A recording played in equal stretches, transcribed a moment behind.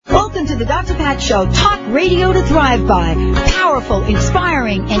Listen to the Dr. Pat Show, talk radio to thrive by. Powerful,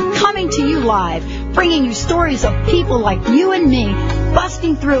 inspiring, and coming to you live. Bringing you stories of people like you and me,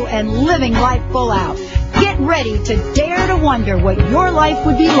 busting through and living life full out. Get ready to dare to wonder what your life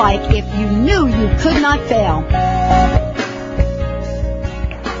would be like if you knew you could not fail.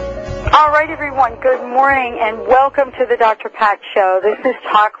 All right, everyone, good morning and welcome to the Dr. Pat Show. This is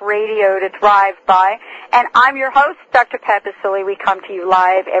Talk Radio to Thrive By, and I'm your host, Dr. Pat Baccili. We come to you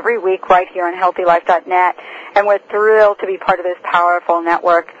live every week right here on HealthyLife.net, and we're thrilled to be part of this powerful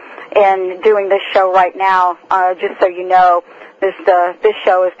network. And doing this show right now, just so you know, this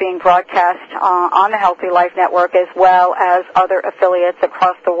show is being broadcast on the Healthy Life Network as well as other affiliates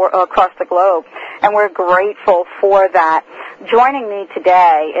across the globe, and we're grateful for that. Joining me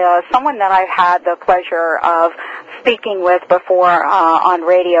today is someone that I've had the pleasure of speaking with before on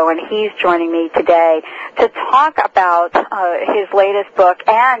radio, and he's joining me today to talk about his latest book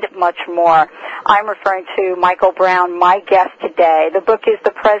and much more. I'm referring to Michael Brown, my guest today. The book is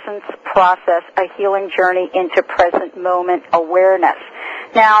The Presence Process, A Healing Journey into Present Moment Awareness.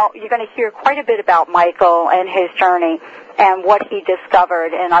 Now, you're going to hear quite a bit about Michael and his journey and what he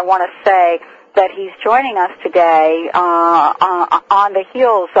discovered, and I want to say that he's joining us today on the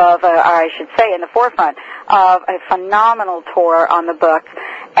heels of, or I should say in the forefront of a phenomenal tour on the book.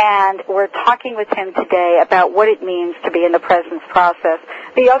 And we're talking with him today about what it means to be in the presence process.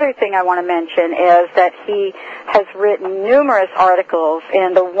 The other thing I want to mention is that he has written numerous articles,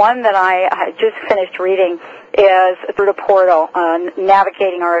 and the one that I just finished reading is Through the Portal,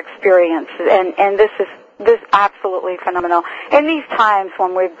 Navigating Our Experience. And this is absolutely phenomenal. In these times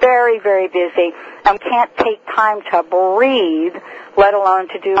when we're very, very busy and can't take time to breathe, let alone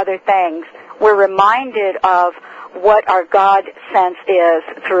to do other things, we're reminded of what our God sense is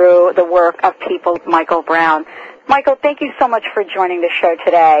through the work of people like Michael Brown. Michael, thank you so much for joining the show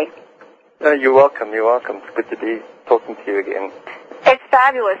today. You're welcome. You're welcome. It's good to be talking to you again. It's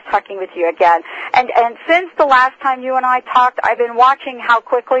fabulous talking with you again. And since the last time you and I talked, I've been watching how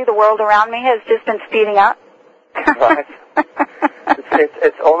quickly the world around me has just been speeding up. Right.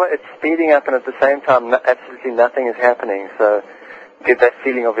 It's speeding up, and at the same time, absolutely nothing is happening. So you get that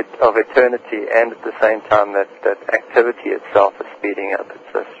feeling of eternity, and at the same time, that activity itself is speeding up.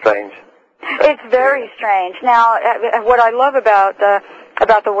 It's so strange. It's very strange. Now, what I love about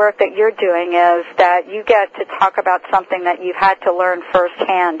the work that you're doing is that you get to talk about something that you've had to learn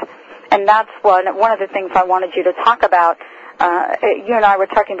firsthand, and that's one of the things I wanted you to talk about. You and I were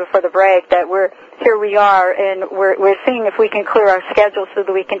talking before the break that here we are, and we're seeing if we can clear our schedule so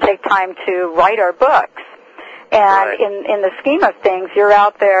that we can take time to write our books. And right. in the scheme of things, you're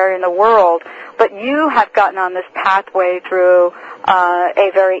out there in the world, but you have gotten on this pathway through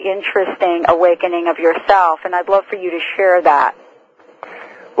a very interesting awakening of yourself, and I'd love for you to share that.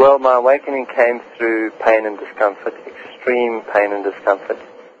 Well, my awakening came through pain and discomfort, extreme pain and discomfort.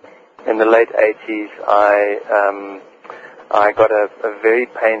 In the late 80s, I got a very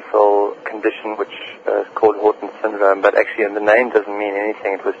painful condition which is called Horton syndrome, but actually the name doesn't mean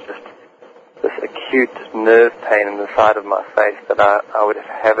anything. It was just this acute nerve pain in the side of my face that I would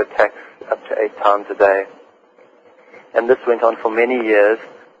have attacks up to 8 times a day. And this went on for many years,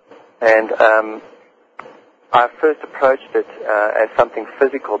 and I first approached it as something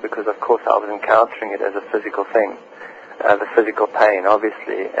physical because, of course, I was encountering it as a physical thing, the physical pain,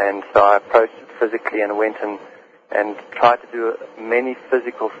 obviously. And so I approached it physically and went and tried to do many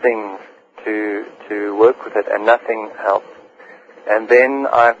physical things to work with it, and nothing helped. And then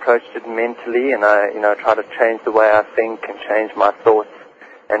I approached it mentally, and I tried to change the way I think and change my thoughts,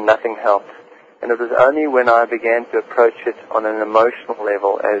 and nothing helped. And it was only when I began to approach it on an emotional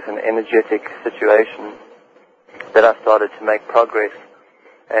level as an energetic situation that I started to make progress.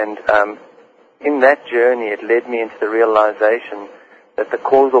 And in that journey, it led me into the realization that the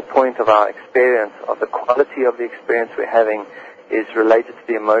causal point of our experience, of the quality of the experience we're having, is related to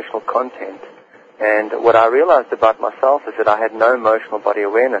the emotional content. And what I realized about myself is that I had no emotional body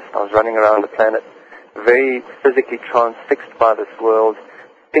awareness. I was running around the planet very physically transfixed by this world,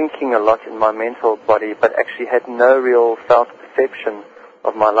 thinking a lot in my mental body, but actually had no real self-perception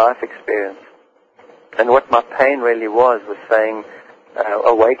of my life experience. And what my pain really was saying,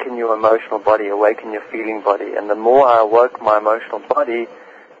 awaken your emotional body, awaken your feeling body. And the more I awoke my emotional body,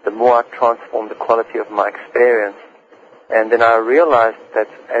 the more I transformed the quality of my experience. And then I realized that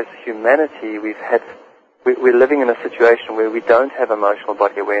as humanity, we're living in a situation where we don't have emotional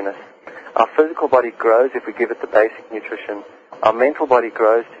body awareness. Our physical body grows if we give it the basic nutrition. Our mental body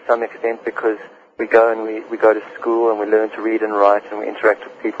grows to some extent because we go and we go to school and we learn to read and write and we interact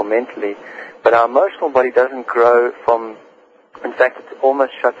with people mentally. But our emotional body doesn't grow from In fact, it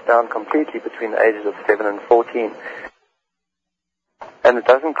almost shuts down completely between the ages of 7 and 14. And it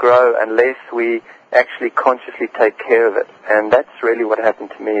doesn't grow unless we actually consciously take care of it. And that's really what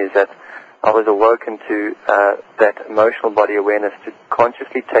happened to me, is that I was awoken to that emotional body awareness, to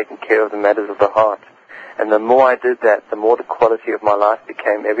consciously taking care of the matters of the heart. And the more I did that, the more the quality of my life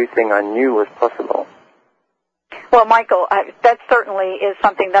became everything I knew was possible. Well, Michael, that certainly is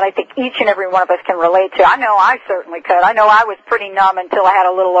something that I think each and every one of us can relate to. I know I certainly could. I know I was pretty numb until I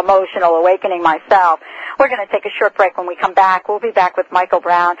had a little emotional awakening myself. We're going to take a short break. When we come back, we'll be back with Michael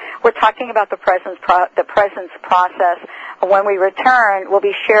Brown. We're talking about the presence process. When we return, we'll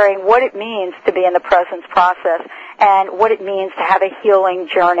be sharing what it means to be in the presence process and what it means to have a healing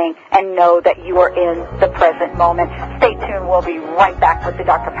journey and know that you are in the present moment. Stay tuned. We'll be right back with the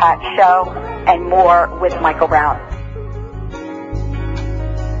Dr. Pat Show and more with Michael Brown.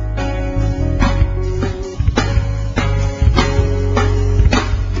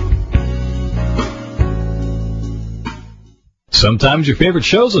 Sometimes your favorite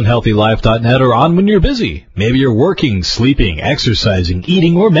shows on HealthyLife.net are on when you're busy. Maybe you're working, sleeping, exercising,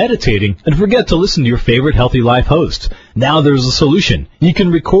 eating, or meditating, and forget to listen to your favorite Healthy Life host. Now there's a solution. You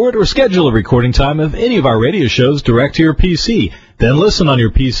can record or schedule a recording time of any of our radio shows direct to your PC. Then listen on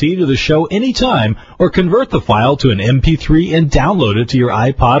your PC to the show anytime, or convert the file to an MP3 and download it to your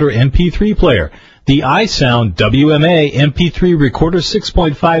iPod or MP3 player. The iSound WMA MP3 Recorder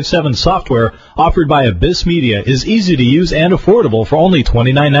 6.57 software offered by Abyss Media is easy to use and affordable for only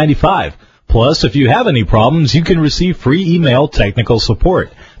 $29.95. Plus, if you have any problems, you can receive free email technical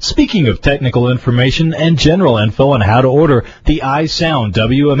support. Speaking of technical information and general info on how to order the iSound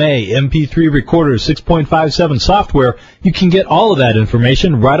WMA MP3 Recorder 6.57 software, you can get all of that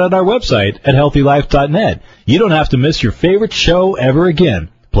information right on our website at HealthyLife.net. You don't have to miss your favorite show ever again.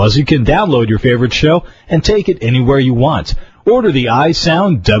 Plus, you can download your favorite show and take it anywhere you want. Order the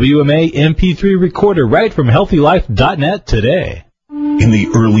iSound WMA MP3 Recorder right from HealthyLife.net today. In the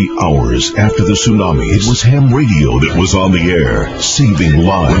early hours after the tsunami, it was ham radio that was on the air, saving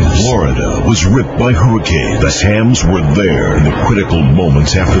lives. When Florida was ripped by hurricanes, the hams were there. In the critical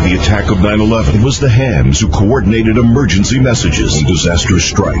moments after the attack of 9/11, it was the hams who coordinated emergency messages. When disasters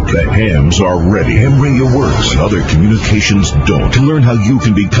strike, the hams are ready. Ham radio works when other communications don't. To learn how you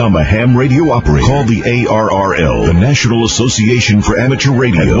can become a ham radio operator, call the ARRL, the National Association for Amateur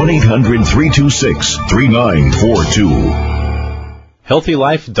Radio, at 1-800-326-3942.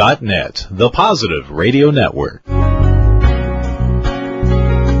 HealthyLife.net, the positive radio network.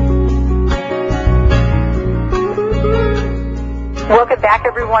 Welcome back,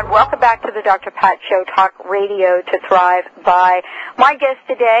 everyone. Welcome back to the Dr. Pat Show, Talk Radio to Thrive By. My guest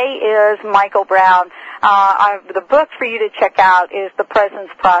today is Michael Brown. The book for you to check out is The Presence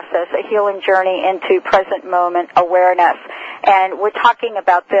Process, A Healing Journey into Present Moment Awareness. And we're talking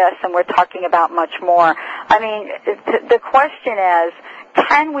about this, and we're talking about much more. I mean, the question is,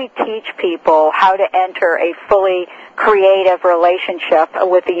 can we teach people how to enter a fully creative relationship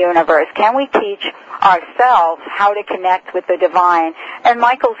with the universe? Can we teach ourselves how to connect with the divine? And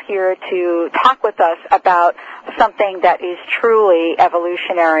Michael's here to talk with us about something that is truly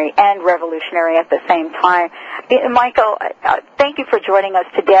evolutionary and revolutionary at the same time. Michael, thank you for joining us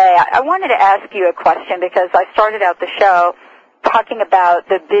today. I wanted to ask you a question because I started out the show talking about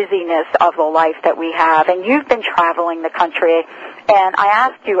the busyness of the life that we have, and you've been traveling the country, and I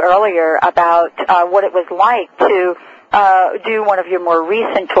asked you earlier about what it was like to do one of your more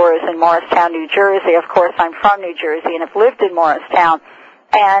recent tours in Morristown, New Jersey. Of course, I'm from New Jersey and have lived in Morristown,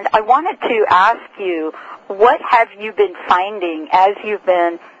 and I wanted to ask you, what have you been finding as you've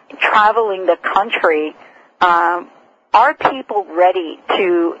been traveling the country? Are people ready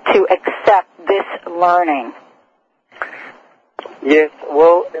to accept this learning? Yes,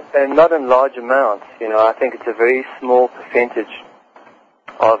 well, and not in large amounts. You know, I think it's a very small percentage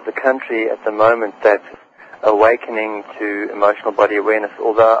of the country at the moment that's awakening to emotional body awareness,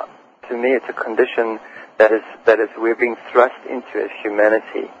 although to me it's a condition that is we're being thrust into as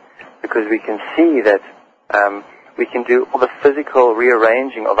humanity, because we can see that we can do all the physical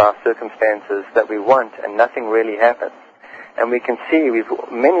rearranging of our circumstances that we want and nothing really happens. And we can see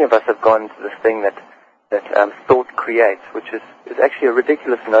many of us have gone into this thing that thought creates, which is actually a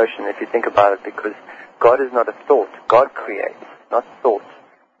ridiculous notion if you think about it, because God is not a thought. God creates, not thought.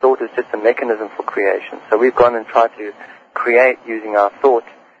 Thought is just a mechanism for creation. So we've gone and tried to create using our thought.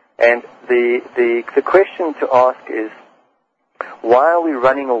 And the question to ask is, why are we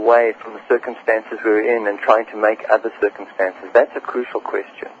running away from the circumstances we're in and trying to make other circumstances? That's a crucial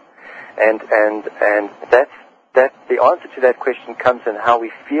question. And that's the answer to that question comes in how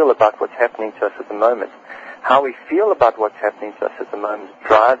we feel about what's happening to us at the moment. how we feel about what's happening to us at the moment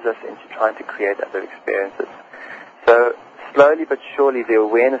drives us into trying to create other experiences. So slowly but surely the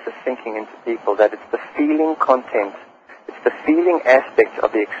awareness is sinking into people that it's the feeling content, it's the feeling aspect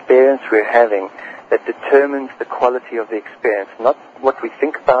of the experience we're having that determines the quality of the experience, not what we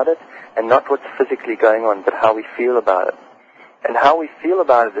think about it and not what's physically going on, but how we feel about it. And how we feel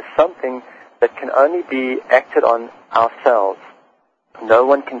about it is something that can only be acted on ourselves. No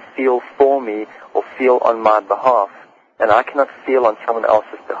one can feel for me or feel on my behalf, and I cannot feel on someone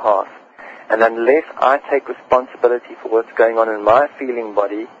else's behalf. And unless I take responsibility for what's going on in my feeling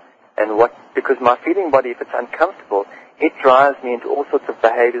body, because my feeling body, if it's uncomfortable, it drives me into all sorts of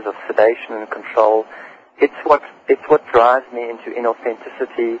behaviors of sedation and control. It's what drives me into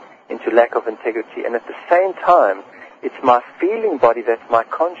inauthenticity, into lack of integrity, and at the same time, it's my feeling body that's my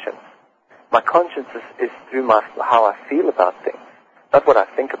conscience. My conscience is through how I feel about things, not what I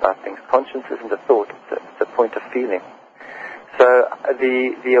think about things. Conscience isn't a thought, it's a point of feeling. So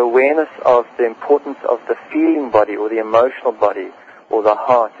the awareness of the importance of the feeling body or the emotional body or the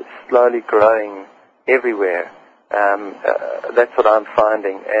heart is slowly growing everywhere. That's what I'm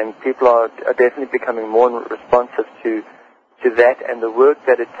finding. And people are definitely becoming more responsive to that and the work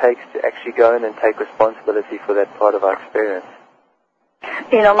that it takes to actually go in and take responsibility for that part of our experience.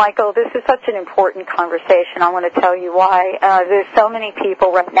 You know, Michael, this is such an important conversation. I want to tell you why. There's so many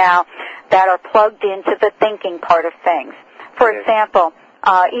people right now that are plugged into the thinking part of things. For example,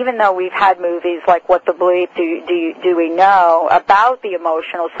 even though we've had movies like What the Bleep Do We Know about the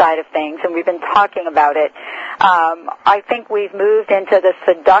emotional side of things, and we've been talking about it, I think we've moved into the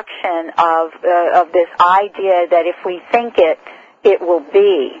seduction of this idea that if we think it, it will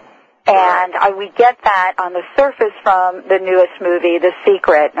be. And we get that on the surface from the newest movie, The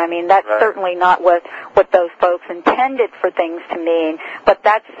Secret. I mean, that's certainly not what those folks intended for things to mean, but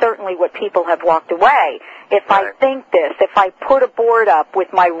that's certainly what people have walked away. If I think this, if I put a board up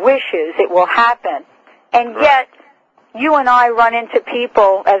with my wishes, it will happen. And yet, you and I run into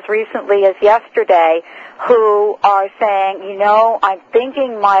people as recently as yesterday who are saying, you know, I'm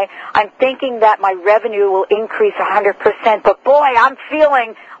thinking that my revenue will increase 100%, but boy, I'm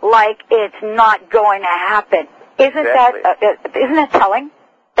feeling like it's not going to happen. Isn't that telling,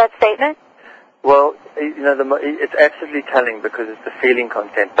 that statement? Well, you know, it's absolutely telling because it's the feeling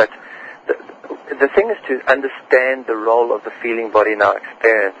content, but the thing is to understand the role of the feeling body in our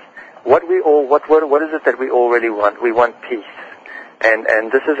experience. What is it that we all really want? We want peace.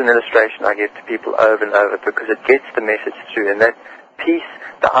 And this is an illustration I give to people over and over because it gets the message through. And that peace,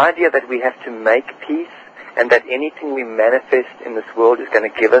 the idea that we have to make peace and that anything we manifest in this world is going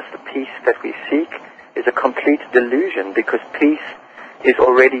to give us the peace that we seek is a complete delusion because peace is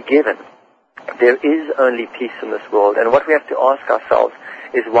already given. There is only peace in this world. And what we have to ask ourselves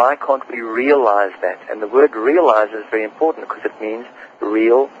is why can't we realize that? And the word realize is very important because it means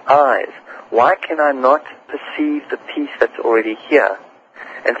real eyes. Why can I not perceive the peace that's already here?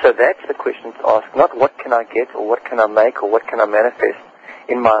 And so that's the question to ask, not what can I get or what can I make or what can I manifest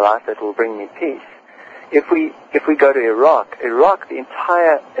in my life that will bring me peace. If we go to Iraq, the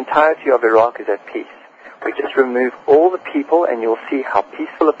entirety of Iraq is at peace. We just remove all the people and you'll see how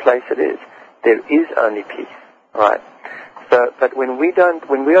peaceful a place it is. There is only peace, right? So, but when we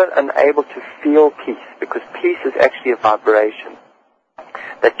are unable to feel peace, because peace is actually a vibration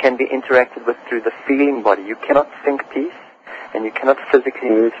that can be interacted with through the feeling body. You cannot think peace, and you cannot physically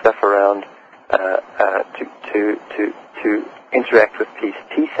move stuff around to interact with peace.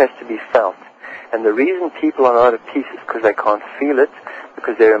 Peace has to be felt. And the reason people are not at peace is because they can't feel it,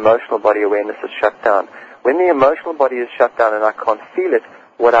 because their emotional body awareness is shut down. When the emotional body is shut down and I can't feel it,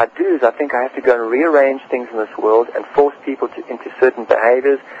 what I do is I think I have to go and rearrange things in this world and force people into certain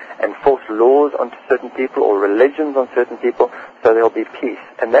behaviors and force laws onto certain people or religions on certain people so there'll be peace.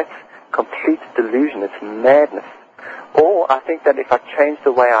 And that's complete delusion. It's madness. Or I think that if I change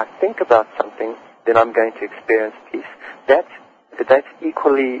the way I think about something, then I'm going to experience peace. That's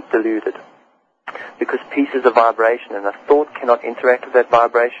equally deluded. Because peace is a vibration and a thought cannot interact with that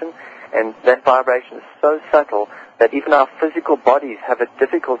vibration, and that vibration is so subtle that even our physical bodies have a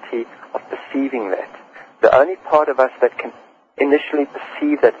difficulty of perceiving that. The only part of us that can initially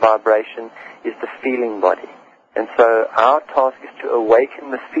perceive that vibration is the feeling body. And so our task is to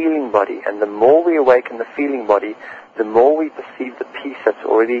awaken the feeling body, and the more we awaken the feeling body, the more we perceive the peace that's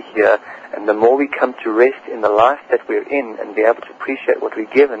already here, and the more we come to rest in the life that we're in and be able to appreciate what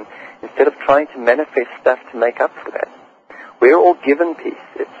we're given, instead of trying to manifest stuff to make up for that. We're all given peace.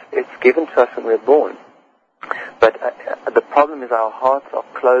 It's given to us when we're born. But the problem is our hearts are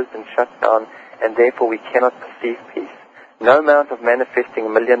closed and shut down, and therefore we cannot perceive peace. No amount of manifesting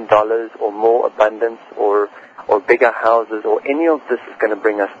 $1 million or more abundance or bigger houses or any of this is going to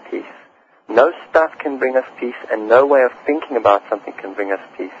bring us peace. No stuff can bring us peace, and no way of thinking about something can bring us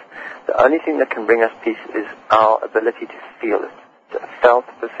peace. The only thing that can bring us peace is our ability to feel it, a felt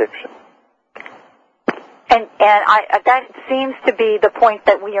perception. And that seems to be the point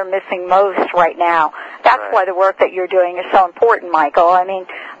that we are missing most right now. That's why the work that you're doing is so important, Michael. I mean,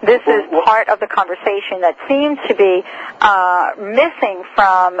 this is part of the conversation that seems to be missing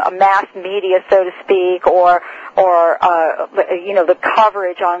from a mass media, so to speak, or the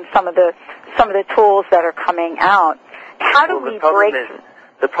coverage on some of the tools that are coming out. How do we break?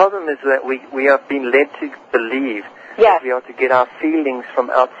 The problem is that we have been led to believe that we are to get our feelings from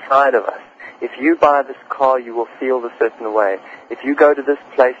outside of us. If you buy this car, you will feel a certain way. If you go to this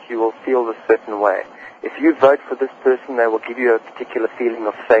place, you will feel a certain way. If you vote for this person, they will give you a particular feeling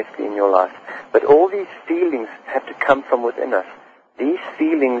of safety in your life. But all these feelings have to come from within us. These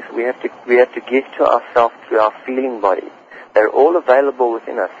feelings we have to give to ourselves through our feeling body. They're all available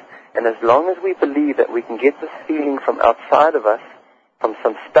within us. And as long as we believe that we can get this feeling from outside of us, from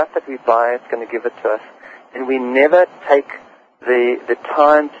some stuff that we buy, it's going to give it to us, and we never take the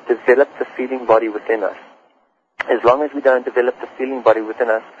time to develop the feeling body within us. As long as we don't develop the feeling body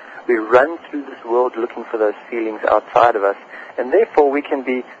within us, we run through this world looking for those feelings outside of us, and therefore we can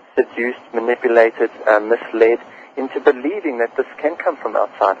be seduced, manipulated, misled into believing that this can come from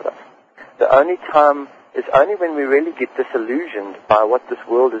outside of us. The only time is only when we really get disillusioned by what this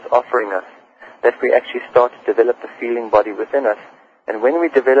world is offering us that we actually start to develop the feeling body within us. And when we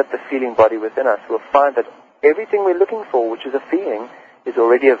develop the feeling body within us, we'll find that everything we're looking for, which is a feeling, is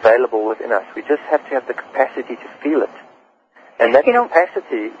already available within us. We just have to have the capacity to feel it. And that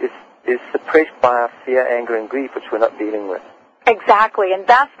capacity is suppressed by our fear, anger, and grief, which we're not dealing with. Exactly, and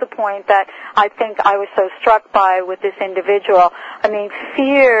that's the point that I think I was so struck by with this individual. I mean,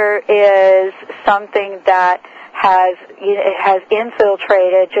 fear is something that has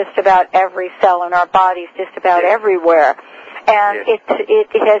infiltrated just about every cell in our bodies, just about everywhere. And it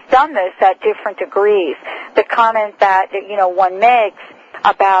has done this at different degrees. The comment that, one makes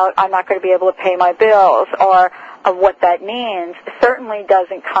about I'm not going to be able to pay my bills or of what that means certainly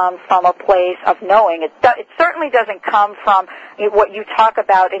doesn't come from a place of knowing. It certainly doesn't come from what you talk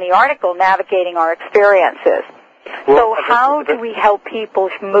about in the article, navigating our experiences. So how do we help people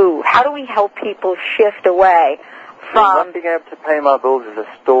move? How do we help people shift away from... Not being able to pay my bills is a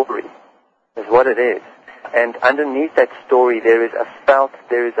story, is what it is. And underneath that story there is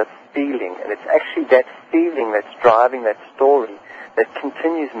a feeling, and it's actually that feeling that's driving that story that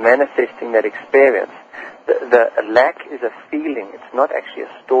continues manifesting that experience. The lack is a feeling. It's not actually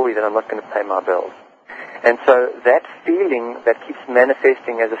a story that I'm not going to pay my bills. And so that feeling that keeps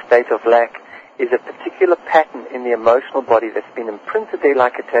manifesting as a state of lack is a particular pattern in the emotional body that's been imprinted there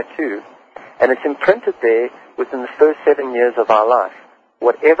like a tattoo. And it's imprinted there within the first 7 years of our life.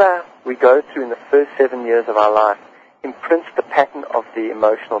 Whatever we go through in the first 7 years of our life imprints the pattern of the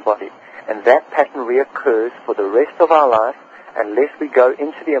emotional body. And that pattern reoccurs for the rest of our life unless we go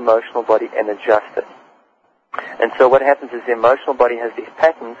into the emotional body and adjust it. And so what happens is the emotional body has these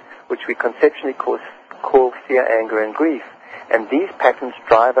patterns which we conceptually call fear, anger, and grief. And these patterns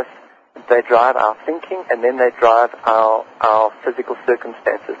drive us. They drive our thinking, and then they drive our physical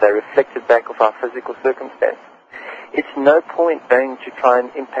circumstances. They're reflected back of our physical circumstances. It's no point going to try and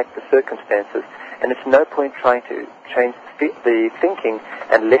impact the circumstances, and it's no point trying to change the thinking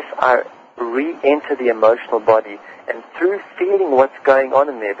unless I re-enter the emotional body. And through feeling what's going on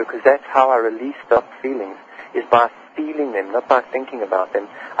in there, because that's how I release stuck feelings, is by feeling them, not by thinking about them.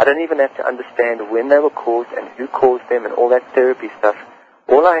 I don't even have to understand when they were caused and who caused them and all that therapy stuff.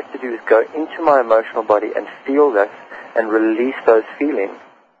 All I have to do is go into my emotional body and feel this and release those feelings.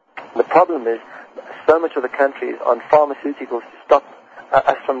 The problem is so much of the country is on pharmaceuticals to stop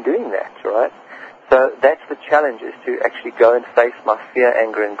us from doing that, right? So that's the challenge, is to actually go and face my fear,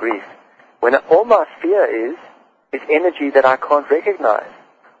 anger, and grief. When all my fear is energy that I can't recognize.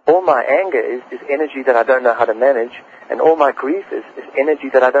 All my anger is energy that I don't know how to manage, and all my grief is energy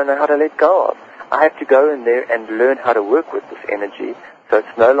that I don't know how to let go of. I have to go in there and learn how to work with this energy, so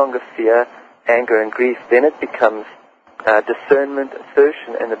it's no longer fear, anger, and grief. Then it becomes discernment,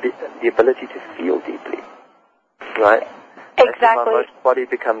 assertion, and the ability to feel deeply. Right? Exactly. My body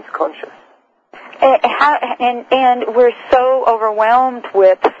becomes conscious. And we're so overwhelmed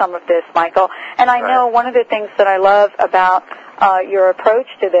with some of this, Michael. And I know one of the things that I love about your approach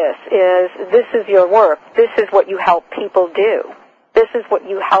to this is your work. This is what you help people do. This is what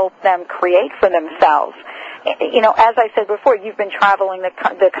you help them create for themselves. as I said before, you've been traveling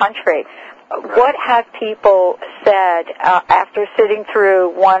the country. Right. What have people said after sitting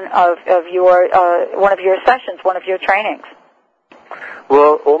through one of your sessions, one of your trainings?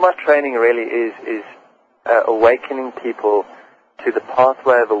 Well, all my training really is awakening people to the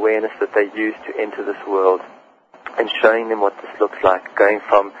pathway of awareness that they use to enter this world, and showing them what this looks like.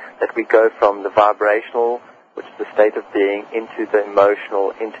 We go from the vibrational, which is the state of being, into the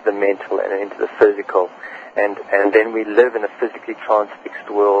emotional, into the mental, and into the physical. And then we live in a physically transfixed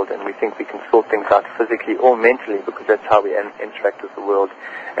world, and we think we can sort things out physically or mentally, because that's how we interact with the world.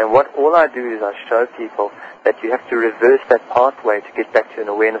 And all I do is I show people that you have to reverse that pathway to get back to an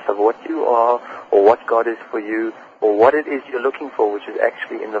awareness of what you are, or what God is for you, or what it is you're looking for, which is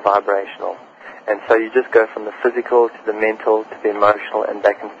actually in the vibrational. And so you just go from the physical to the mental to the emotional and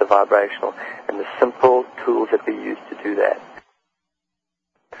back into the vibrational, and the simple tools that we use to do that.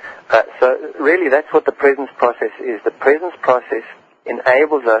 So really that's what the presence process is. The presence process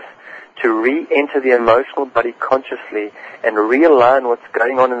enables us to re-enter the emotional body consciously and realign what's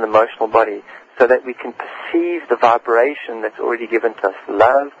going on in the emotional body so that we can perceive the vibration that's already given to us.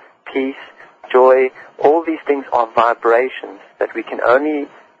 Love, peace, joy, all these things are vibrations that we can only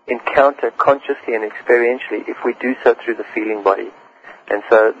encounter consciously and experientially if we do so through the feeling body. And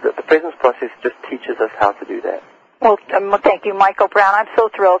so the presence process just teaches us how to do that. Well, thank you, Michael Brown. I'm so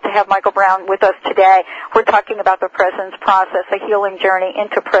thrilled to have Michael Brown with us today. We're talking about the presence process, a healing journey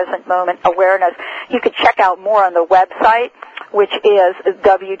into present moment awareness. You can check out more on the website, which is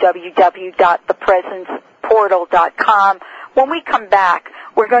www.thepresenceportal.com. When we come back,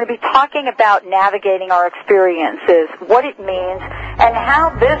 we're going to be talking about navigating our experiences, what it means, and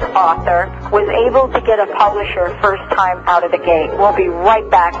how this author was able to get a publisher first time out of the gate. We'll be right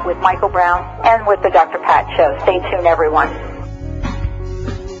back with Michael Brown and with the Dr. Pat Show. Stay tuned, everyone.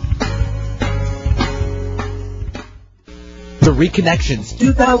 The Reconnections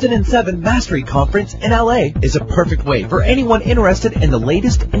 2007 Mastery Conference in LA is a perfect way for anyone interested in the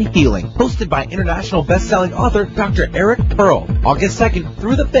latest in healing. Hosted by international best-selling author Dr. Eric Pearl, August 2nd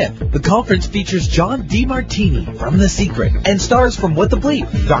through the 5th. The conference features John DeMartini from The Secret and stars from What the Bleep,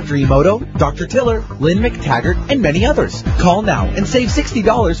 Dr. Emoto, Dr. Tiller, Lynn McTaggart, and many others. Call now and save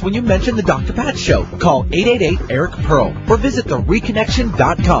 $60 when you mention the Dr. Pat Show. Call 888-ERIC-PEARL or visit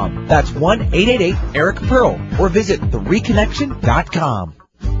thereconnection.com. That's 1-888-ERIC-PEARL or visit thereconnection.com.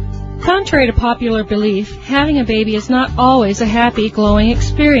 Contrary to popular belief, having a baby is not always a happy, glowing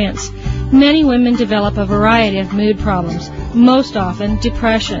experience. Many women develop a variety of mood problems, most often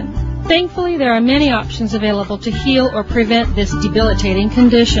depression. Thankfully, there are many options available to heal or prevent this debilitating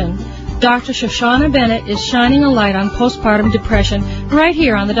condition. Dr. Shoshana Bennett is shining a light on postpartum depression right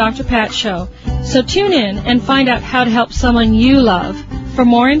here on the Dr. Pat Show. So tune in and find out how to help someone you love. For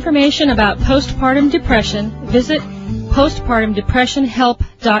more information about postpartum depression, visit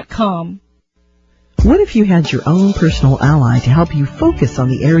postpartumdepressionhelp.com. What if you had your own personal ally to help you focus on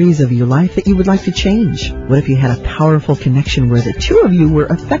the areas of your life that you would like to change? What if you had a powerful connection where the two of you were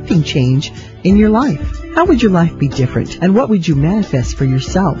affecting change in your life? How would your life be different? And what would you manifest for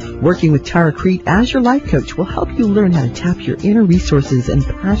yourself? Working with Tara Crete as your life coach will help you learn how to tap your inner resources and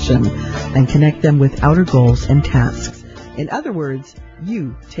passion and connect them with outer goals and tasks. In other words,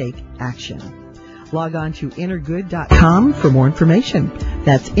 you take action. Log on to innergood.com for more information.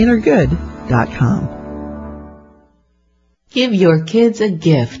 That's innergood.com. Give your kids a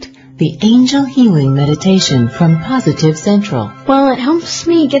gift. The Angel Healing Meditation from Positive Central. Well, it helps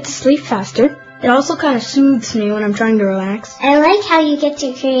me get to sleep faster. It also kind of soothes me when I'm trying to relax. I like how you get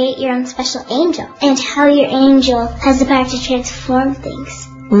to create your own special angel and how your angel has the power to transform things.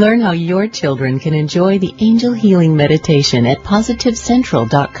 Learn how your children can enjoy the Angel Healing Meditation at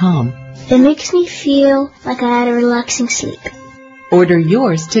PositiveCentral.com. It makes me feel like I had a relaxing sleep. Order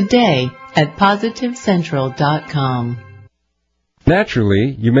yours today at PositiveCentral.com.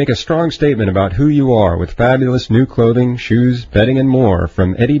 Naturally, you make a strong statement about who you are with fabulous new clothing, shoes, bedding, and more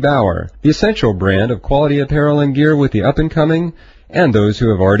from Eddie Bauer, the essential brand of quality apparel and gear with the up-and-coming and those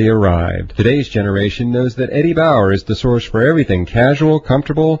who have already arrived. Today's generation knows that Eddie Bauer is the source for everything casual,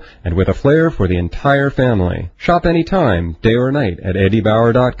 comfortable, and with a flair for the entire family. Shop anytime, day or night at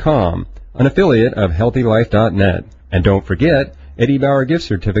EddieBauer.com, an affiliate of HealthyLife.net. And don't forget, Eddie Bauer gift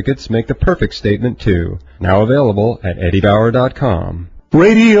certificates make the perfect statement too. Now available at EddieBauer.com.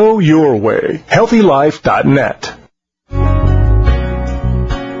 Radio Your Way, HealthyLife.net.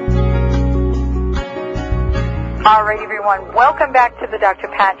 All right, everyone. Welcome back to the Dr.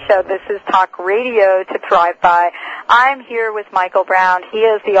 Pat Show. This is Talk Radio to Thrive By. I'm here with Michael Brown. He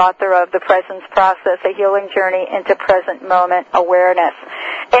is the author of The Presence Process, A Healing Journey into Present Moment Awareness.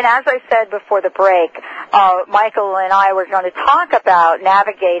 And as I said before the break, Michael and I were going to talk about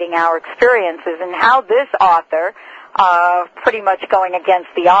navigating our experiences and how this author, pretty much going against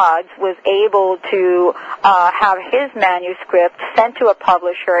the odds, was able to have his manuscript sent to a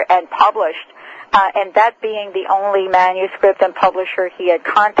publisher and published, and that being the only manuscript and publisher he had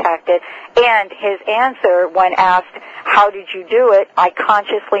contacted. And his answer when asked, how did you do it? I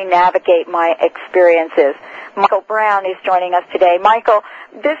consciously navigate my experiences. Michael Brown is joining us today. Michael,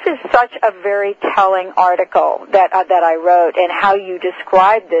 this is such a very telling article that I wrote, and how you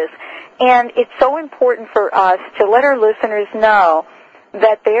describe this. And it's so important for us to let our listeners know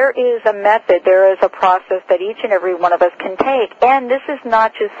that there is a method, there is a process that each and every one of us can take. And this is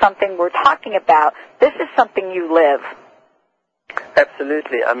not just something we're talking about. This is something you live.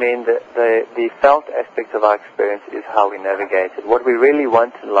 Absolutely. I mean, the felt aspect of our experience is how we navigate it. What we really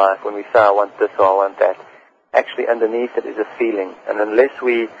want in life, when we say, I want this or I want that, actually underneath it is a feeling. And unless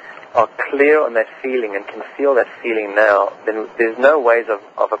we are clear on that feeling and can feel that feeling now, then there's no ways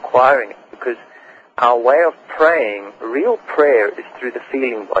of acquiring it, because our way of praying, real prayer, is through the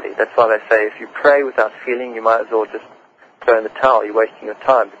feeling body. That's why they say if you pray without feeling, you might as well just throw in the towel. You're wasting your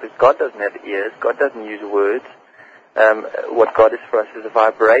time, because God doesn't have ears. God doesn't use words. What God is for us is a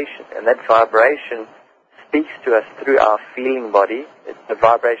vibration, and that vibration speaks to us through our feeling body. The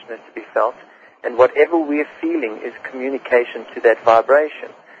vibration has to be felt, and whatever we're feeling is communication to that vibration.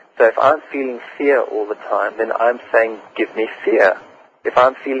 So if I'm feeling fear all the time, then I'm saying, give me fear. If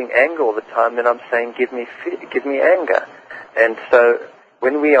I'm feeling anger all the time, then I'm saying, give me anger. And so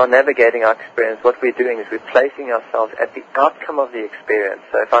when we are navigating our experience, what we're doing is we're placing ourselves at the outcome of the experience.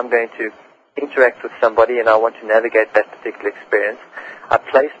 So if I'm going to interact with somebody and I want to navigate that particular experience, I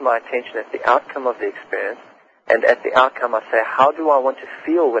place my attention at the outcome of the experience, and at the outcome I say, how do I want to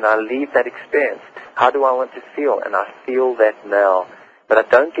feel when I leave that experience? How do I want to feel? And I feel that now. But I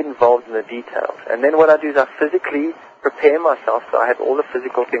don't get involved in the details. And then what I do is I physically prepare myself, so I have all the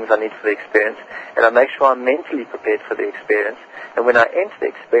physical things I need for the experience, and I make sure I'm mentally prepared for the experience. And when I enter the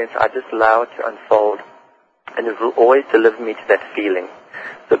experience, I just allow it to unfold, and it will always deliver me to that feeling.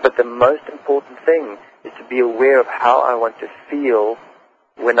 So, but the most important thing is to be aware of how I want to feel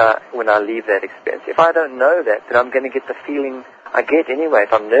when I leave that experience. If I don't know that, then I'm going to get the feeling I get anyway.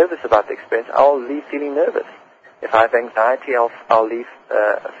 If I'm nervous about the experience, I'll leave feeling nervous. If I have anxiety, I'll leave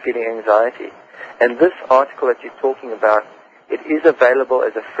feeling anxiety. And this article that you're talking about, it is available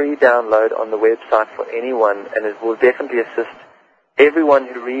as a free download on the website for anyone, and it will definitely assist everyone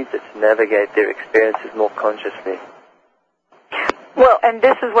who reads it to navigate their experiences more consciously. Well, and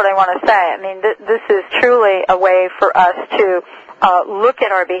this is what I want to say. I mean, this is truly a way for us to look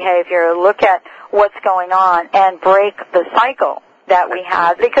at our behavior, look at what's going on, and break the cycle that we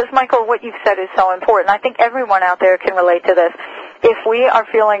have. Because, Michael, what you've said is so important. I think everyone out there can relate to this. If we are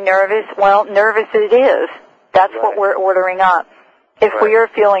feeling nervous, well, nervous it is. That's right. What we're ordering up. If we are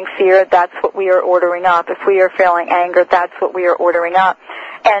feeling fear, that's what we are ordering up. If we are feeling anger, that's what we are ordering up.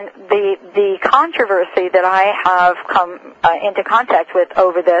 And the controversy that I have come into contact with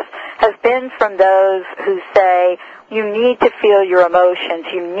over this has been from those who say, you need to feel your emotions.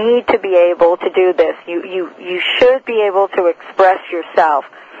 You need to be able to do this. You should be able to express yourself.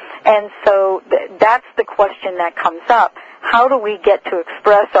 And so that's the question that comes up. How do we get to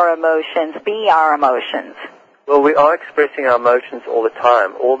express our emotions, be our emotions? Well, we are expressing our emotions all the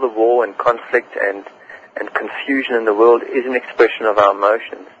time. All the war and conflict and confusion in the world is an expression of our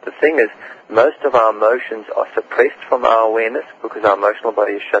emotions. The thing is, most of our emotions are suppressed from our awareness because our emotional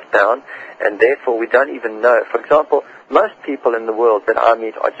body is shut down, and therefore we don't even know. For example, most people in the world that I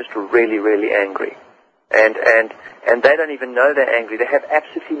meet are just really, really angry. And they don't even know they're angry. They have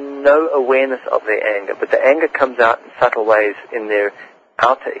absolutely no awareness of their anger, but the anger comes out in subtle ways in their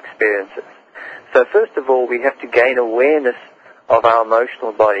outer experiences. So first of all, we have to gain awareness of our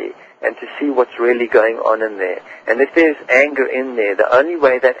emotional body and to see what's really going on in there. And if there's anger in there, the only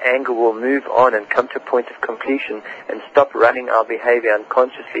way that anger will move on and come to a point of completion and stop running our behavior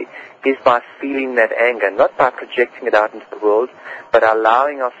unconsciously is by feeling that anger, not by projecting it out into the world, but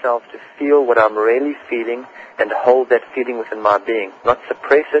allowing ourselves to feel what I'm really feeling and hold that feeling within my being. Not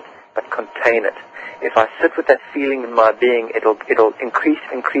suppress it, but contain it. If I sit with that feeling in my being, it'll increase.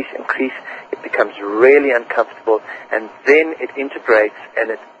 It becomes really uncomfortable, and then it integrates and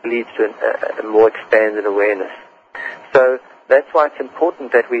it leads to a more expanded awareness. So that's why it's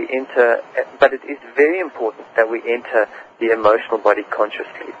important that we enter, but it is very important that we enter the emotional body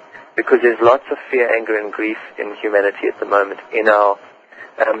consciously. because there's lots of fear, anger, and grief in humanity at the moment. In our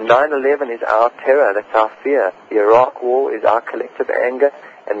 9/11 is our terror, that's our fear. The Iraq War is our collective anger,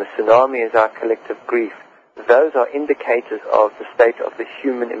 and the tsunami is our collective grief. Those are indicators of the state of the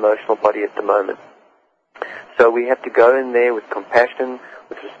human emotional body at the moment. So we have to go in there with compassion,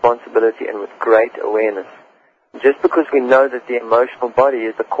 with responsibility, and with great awareness. Just because we know that the emotional body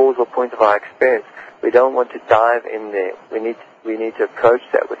is the causal point of our experience, we don't want to dive in there. We need to approach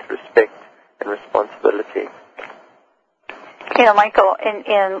that with respect and responsibility. You know, Michael,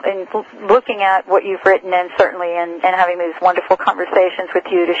 in looking at what you've written, and certainly in having these wonderful conversations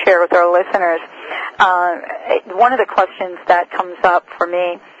with you to share with our listeners, one of the questions that comes up for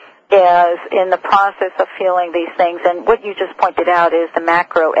me is in the process of feeling these things, and what you just pointed out is the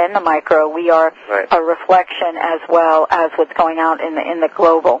macro and the micro. We are a reflection as well as what's going on in the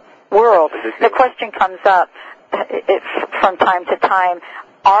global world. The question comes up from time to time,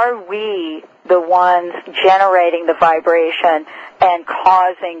 are we the ones generating the vibration and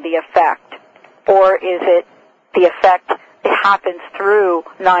causing the effect? Or is it the effect happens through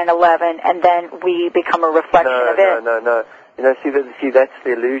 9/11 and then we become a reflection of it? No. You know, see, that's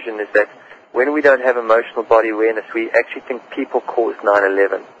the illusion, is that when we don't have emotional body awareness, we actually think people caused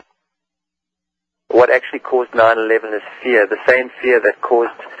 9/11. What actually caused 9/11 is fear, the same fear that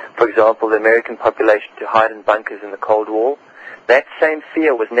caused, for example, the American population to hide in bunkers in the Cold War. That same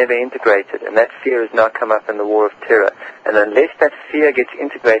fear was never integrated, and that fear has now come up in the War of Terror. And unless that fear gets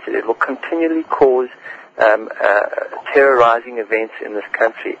integrated, it will continually cause terrorizing events in this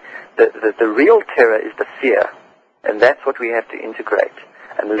country. The real terror is the fear, and that's what we have to integrate.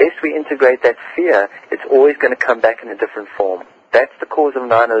 Unless we integrate that fear, it's always going to come back in a different form. That's the cause of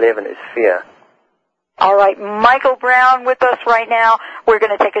 9/11 is fear. All right, Michael Brown with us right now. We're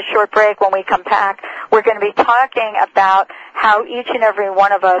going to take a short break. When we come back, we're going to be talking about how each and every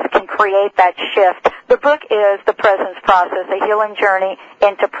one of us can create that shift. The book is The Presence Process, a healing journey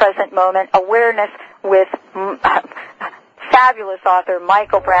into present moment awareness with fabulous author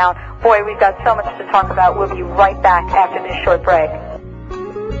Michael Brown. Boy, we've got so much to talk about. We'll be right back after this short break.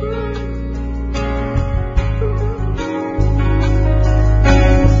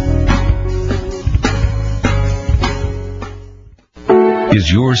 Is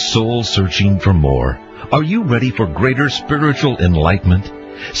your soul searching for more? Are you ready for greater spiritual enlightenment?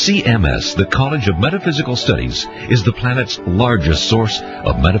 CMS, the College of Metaphysical Studies, is the planet's largest source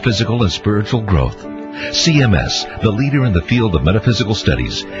of metaphysical and spiritual growth. CMS, the leader in the field of metaphysical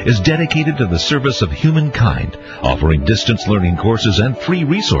studies, is dedicated to the service of humankind, offering distance learning courses and free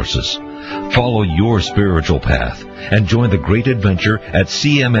resources. Follow your spiritual path and join the great adventure at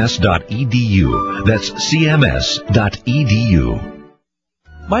cms.edu. That's cms.edu.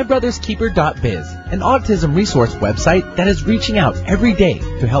 MyBrothersKeeper.biz, an autism resource website that is reaching out every day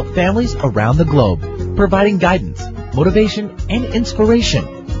to help families around the globe, providing guidance, motivation, and inspiration.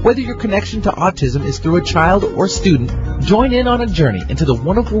 Whether your connection to autism is through a child or student, join in on a journey into the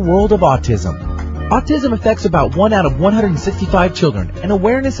wonderful world of autism. Autism affects about 1 out of 165 children, and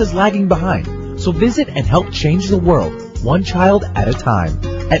awareness is lagging behind. So visit and help change the world, one child at a time,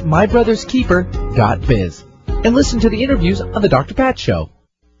 at MyBrothersKeeper.biz. And listen to the interviews on The Dr. Pat Show.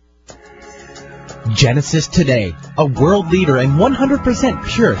 Genesis Today, a world leader in 100%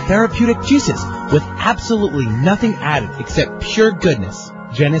 pure therapeutic juices with absolutely nothing added except pure goodness.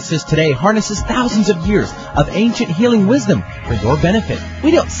 Genesis Today harnesses thousands of years of ancient healing wisdom for your benefit. We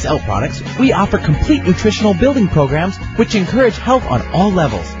don't sell products. We offer complete nutritional building programs which encourage health on all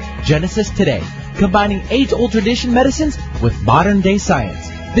levels. Genesis Today, combining age-old tradition medicines with modern-day science.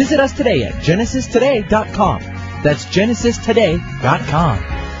 Visit us today at genesistoday.com. That's genesistoday.com.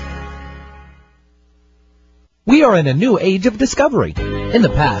 We are in a new age of discovery. In the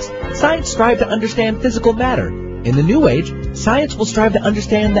past, science strived to understand physical matter. In the new age, science will strive to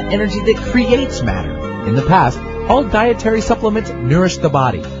understand the energy that creates matter. In the past, all dietary supplements nourish the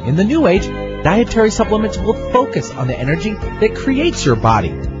body. In the new age, dietary supplements will focus on the energy that creates your body.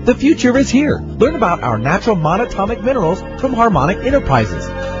 The future is here. Learn about our natural monatomic minerals from Harmonic Enterprises.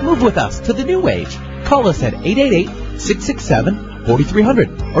 Move with us to the new age. Call us at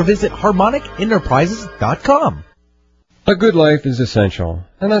 888-667-4300 or visit harmonicenterprises.com. A good life is essential,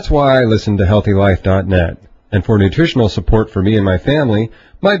 and that's why I listen to HealthyLife.net. And for nutritional support for me and my family,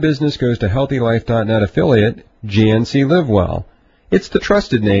 my business goes to HealthyLife.net affiliate, GNC LiveWell. It's the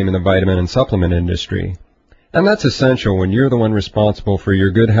trusted name in the vitamin and supplement industry. And that's essential when you're the one responsible for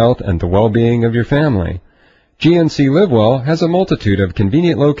your good health and the well-being of your family. GNC LiveWell has a multitude of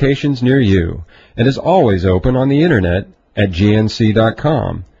convenient locations near you and is always open on the internet at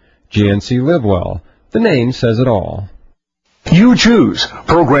gnc.com. GNC LiveWell. The name says it all. You choose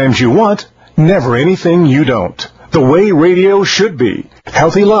programs you want, never anything you don't. The way radio should be.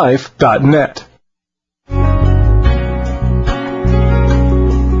 HealthyLife.net.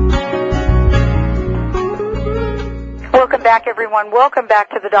 Welcome back, everyone. Welcome back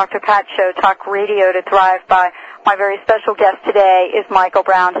to the Dr. Pat Show, Talk Radio to Thrive By. My very special guest today is Michael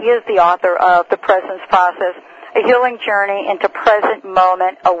Brown. He is the author of The Presence Process, A Healing Journey into Present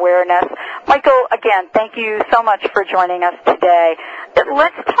Moment Awareness. Michael, again, thank you so much for joining us today.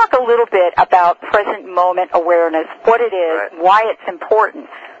 Let's talk a little bit about present moment awareness, what it is, why it's important.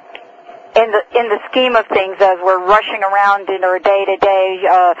 In the scheme of things, as we're rushing around in our day-to-day,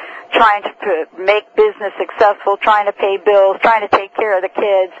 trying to make business successful, trying to pay bills, trying to take care of the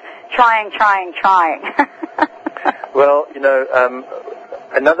kids, trying. Well,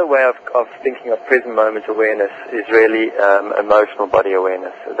 another way of thinking of present moment awareness is really emotional body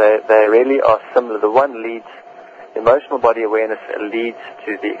awareness. They really are similar. Emotional body awareness leads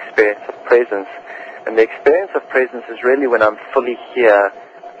to the experience of presence. And the experience of presence is really when I'm fully here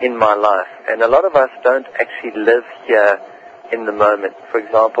in my life. And a lot of us don't actually live here in the moment. For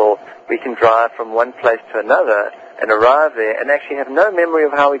example, we can drive from one place to another and arrive there and actually have no memory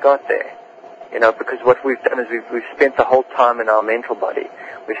of how we got there. Because what we've done is we've spent the whole time in our mental body.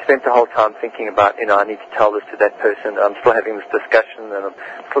 We've spent the whole time thinking about, I need to tell this to that person. I'm still having this discussion and I'm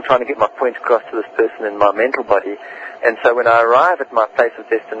still trying to get my point across to this person in my mental body. And so when I arrive at my place of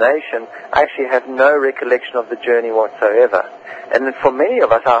destination, I actually have no recollection of the journey whatsoever. And then for many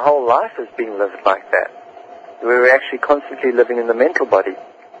of us, our whole life is being lived like that. We're actually constantly living in the mental body.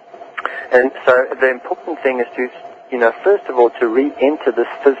 And so the important thing is to, first of all, to re-enter this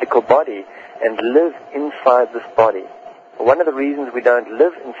physical body and live inside this body. One of the reasons we don't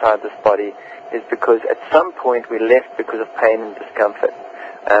live inside this body is because at some point we left because of pain and discomfort,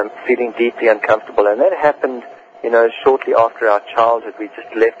 feeling deeply uncomfortable. And that happened, shortly after our childhood. We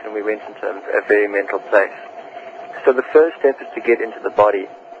just left and we went into a very mental place. So the first step is to get into the body.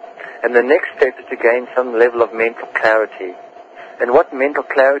 And the next step is to gain some level of mental clarity. And what mental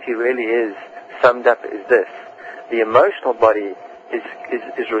clarity really is, summed up, is this. The emotional body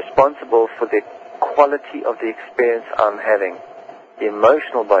is responsible for the quality of the experience I'm having. The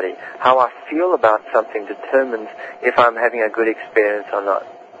emotional body, how I feel about something, determines if I'm having a good experience or not.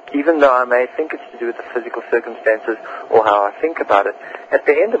 Even though I may think it's to do with the physical circumstances or how I think about it, at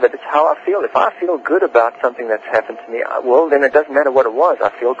the end of it, it's how I feel. If I feel good about something that's happened to me, well, then it doesn't matter what it was. I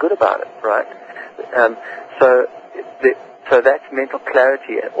feel good about it, right? So that's mental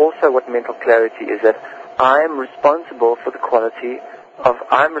clarity. And also what mental clarity is that I'm responsible for the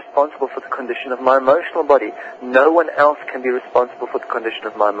condition of my emotional body. No one else can be responsible for the condition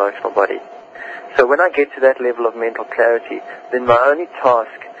of my emotional body. So when I get to that level of mental clarity, then my only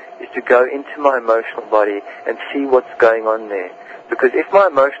task is to go into my emotional body and see what's going on there. Because if my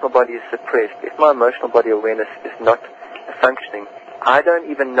emotional body is suppressed, if my emotional body awareness is not functioning, I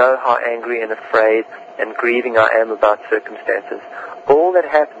don't even know how angry and afraid and grieving I am about circumstances. All that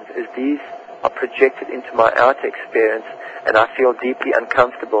happens is these are projected into my outer experience, and I feel deeply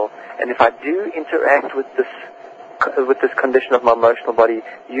uncomfortable. And if I do interact with this condition of my emotional body,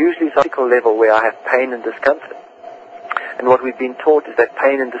 usually it's a physical level where I have pain and discomfort. And what we've been taught is that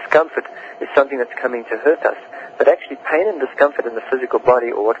pain and discomfort is something that's coming to hurt us. But actually pain and discomfort in the physical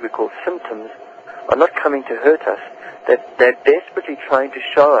body, or what we call symptoms, are not coming to hurt us. They're desperately trying to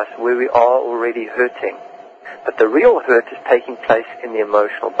show us where we are already hurting. But the real hurt is taking place in the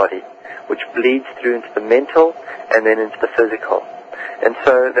emotional body, which bleeds through into the mental and then into the physical. And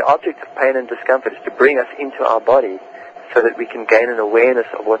so the object of pain and discomfort is to bring us into our body so that we can gain an awareness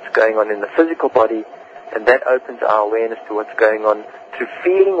of what's going on in the physical body, and that opens our awareness to what's going on. Through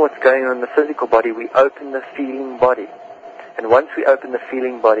feeling what's going on in the physical body, we open the feeling body. And once we open the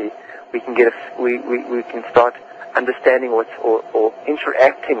feeling body, we can we can start understanding or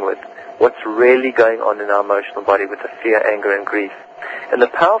interacting with what's really going on in our emotional body with the fear, anger, and grief. And the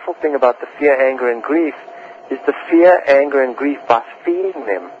powerful thing about the fear, anger, and grief is the fear, anger, and grief, by feeling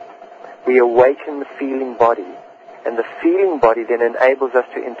them, we awaken the feeling body. And the feeling body then enables us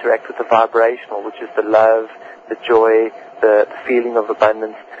to interact with the vibrational, which is the love, the joy, the feeling of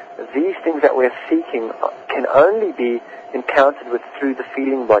abundance. These things that we're seeking can only be encountered with through the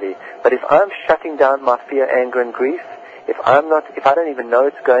feeling body. But if I'm shutting down my fear, anger, and grief, if I don't even know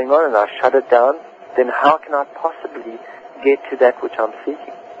it's going on and I shut it down, then how can I possibly get to that which I'm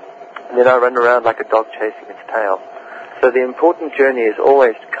seeking? And then I run around like a dog chasing its tail. So the important journey is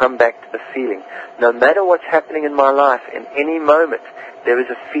always to come back to the feeling. No matter what's happening in my life, in any moment, there is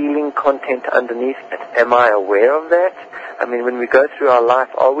a feeling content underneath it. Am I aware of that? I mean, when we go through our life,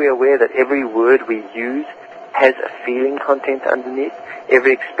 are we aware that every word we use has a feeling content underneath.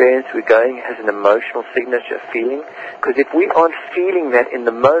 Every experience we're going has an emotional signature feeling. Because if we aren't feeling that in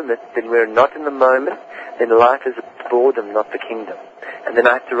the moment, then we're not in the moment, then life is a boredom, not the kingdom. And then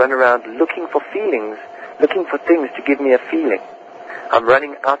I have to run around looking for feelings, looking for things to give me a feeling. I'm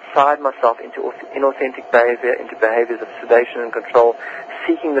running outside myself into inauthentic behavior, into behaviors of sedation and control,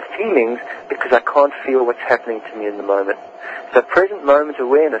 seeking the feelings because I can't feel what's happening to me in the moment. So present moment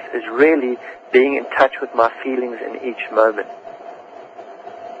awareness is really being in touch with my feelings in each moment.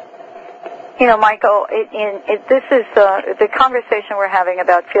 You know, Michael, this is the conversation we're having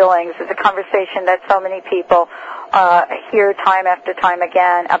about feelings is a conversation that so many people hear time after time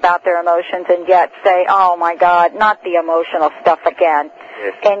again about their emotions and yet say, oh, my God, not the emotional stuff again.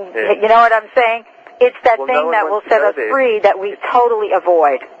 Yes. And you know what I'm saying? It's that thing that will set us free that we totally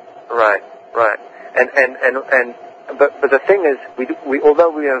avoid. Right. But the thing is, we although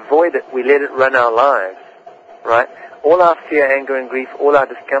we avoid it, we let it run our lives, right? All our fear, anger, and grief, all our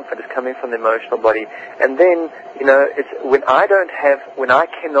discomfort is coming from the emotional body. And then, you know, it's when I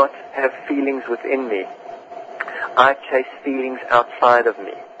cannot have feelings within me, I chase feelings outside of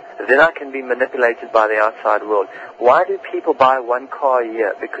me. Then I can be manipulated by the outside world. Why do people buy one car a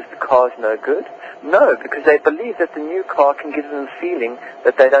year? Because the car's no good? No, because they believe that the new car can give them a feeling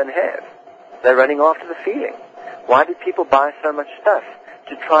that they don't have. They're running after the feeling. Why do people buy so much stuff?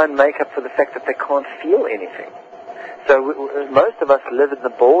 To try and make up for the fact that they can't feel anything. So most of us live in the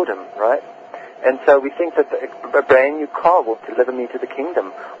boredom, right? And so we think that a brand new car will deliver me to the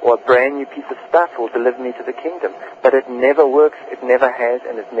kingdom, or a brand new piece of stuff will deliver me to the kingdom. But it never works, it never has,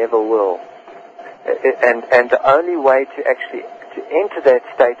 and it never will. And the only way to actually to enter that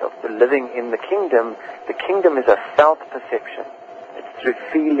state of the living in the kingdom is a felt perception. It's through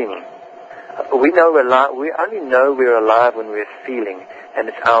feeling. We know we're alive. We only know we're alive when we're feeling. And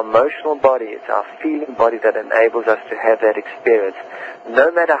it's our emotional body, it's our feeling body that enables us to have that experience.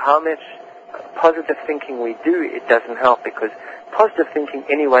 No matter how much positive thinking we do, it doesn't help because positive thinking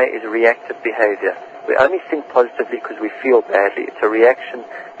anyway is reactive behavior. We only think positively because we feel badly. It's a reaction,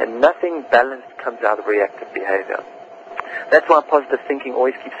 and nothing balanced comes out of reactive behavior. That's why positive thinking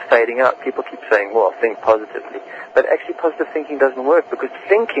always keeps fading out. People keep saying, well, think positively. But actually positive thinking doesn't work because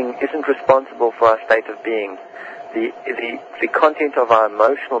thinking isn't responsible for our state of being. The content of our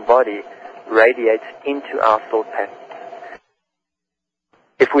emotional body radiates into our thought patterns.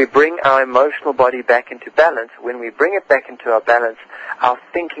 If we bring our emotional body back into balance, when we bring it back into our balance, our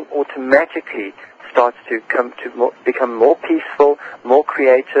thinking automatically starts to become more peaceful, more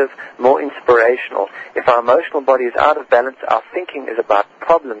creative, more inspirational. If our emotional body is out of balance, our thinking is about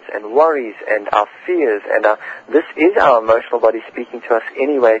problems and worries and our fears, and this is our emotional body speaking to us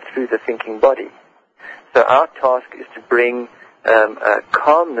anyway through the thinking body. So our task is to bring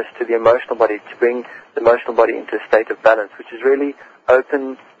calmness to the emotional body, to bring the emotional body into a state of balance, which is really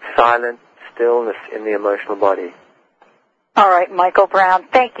open, silent stillness in the emotional body. All right, Michael Brown,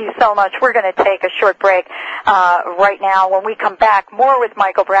 thank you so much. We're going to take a short break right now. When we come back, more with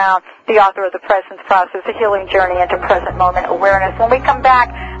Michael Brown, the author of The Presence Process, A Healing Journey into Present Moment Awareness. When we come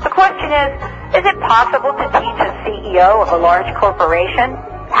back, the question is it possible to teach a CEO of a large corporation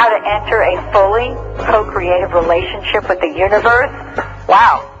how to enter a fully co-creative relationship with the universe?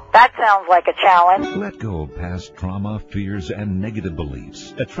 Wow. That sounds like a challenge. Let go of past trauma, fears, and negative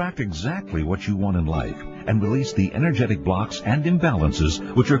beliefs. Attract exactly what you want in life and release the energetic blocks and imbalances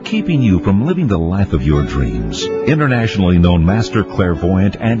which are keeping you from living the life of your dreams. Internationally known master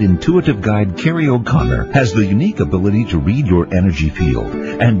clairvoyant and intuitive guide Carrie O'Connor has the unique ability to read your energy field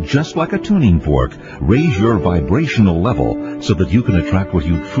and, just like a tuning fork, raise your vibrational level so that you can attract what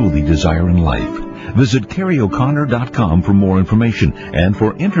you truly desire in life. Visit CarrieO'Connor.com for more information and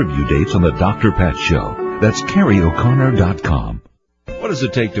for interview dates on the Dr. Pat Show. That's CarrieO'Connor.com. What does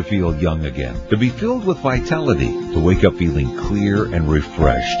it take to feel young again? To be filled with vitality, to wake up feeling clear and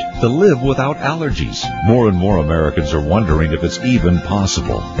refreshed, to live without allergies. More and more Americans are wondering if it's even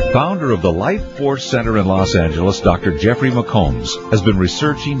possible. Founder of the Life Force Center in Los Angeles, Dr. Jeffrey McCombs, has been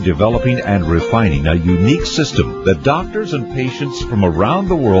researching, developing, and refining a unique system that doctors and patients from around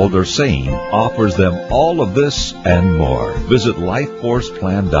the world are saying offers them all of this and more. Visit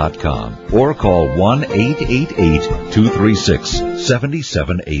LifeForcePlan.com or call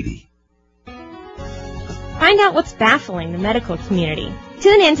 1-888-236-7780. Find out what's baffling the medical community.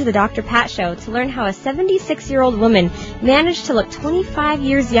 Tune in to the Dr. Pat Show to learn how a 76-year-old woman managed to look 25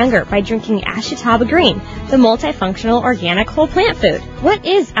 years younger by drinking Ashitaba Green, the multifunctional organic whole plant food. What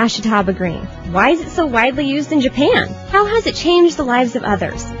is Ashitaba Green? Why is it so widely used in Japan? How has it changed the lives of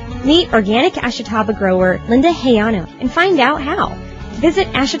others? Meet organic Ashitaba grower Linda Hayano and find out how. Visit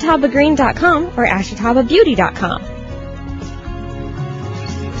ashitabagreen.com or ashitababeauty.com.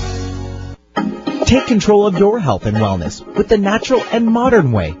 Take control of your health and wellness with the natural and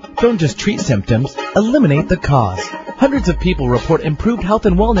modern way. Don't just treat symptoms, eliminate the cause. Hundreds of people report improved health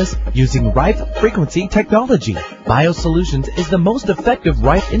and wellness using Rife frequency technology. BioSolutions is the most effective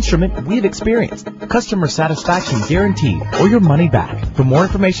Rife instrument we've experienced. Customer satisfaction guaranteed or your money back. For more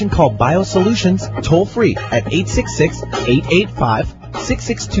information, call BioSolutions toll free at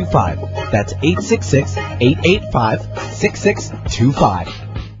 866-885-6625. That's 866-885-6625.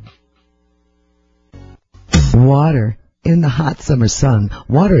 Water. In the hot summer sun,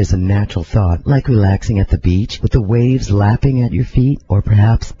 water is a natural thought, like relaxing at the beach with the waves lapping at your feet, or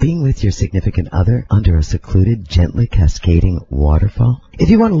perhaps being with your significant other under a secluded, gently cascading waterfall.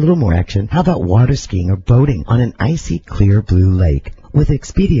 If you want a little more action, how about water skiing or boating on an icy, clear blue lake? With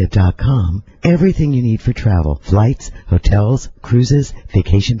Expedia.com, everything you need for travel, flights, hotels, cruises,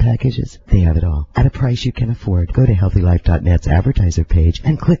 vacation packages, they have it all at a price you can afford. Go to HealthyLife.net's advertiser page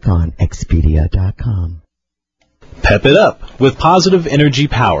and click on Expedia.com. Pep it up with positive energy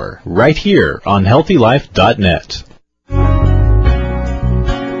power right here on HealthyLife.net.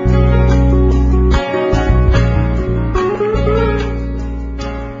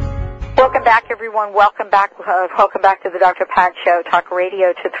 Welcome back, everyone. Welcome back to the Dr. Pat Show, Talk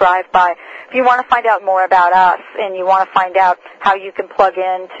Radio to Thrive By. If you want to find out more about us and you want to find out how you can plug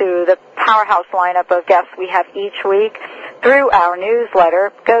into the powerhouse lineup of guests we have each week through our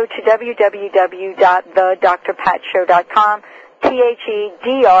newsletter, go to www.thedrpatshow.com,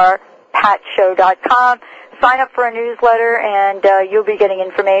 THEDR, sign up for a newsletter, and you'll be getting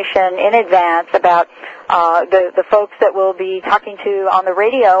information in advance about the folks that we'll be talking to on the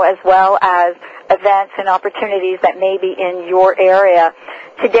radio, as well as events and opportunities that may be in your area.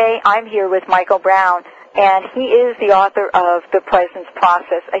 Today, I'm here with Michael Brown, and he is the author of The Presence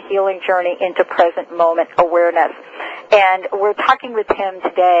Process, A Healing Journey into Present Moment Awareness. And we're talking with him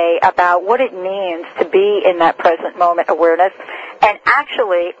today about what it means to be in that present moment awareness and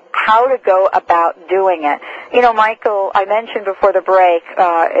actually how to go about doing it. You know, Michael, I mentioned before the break,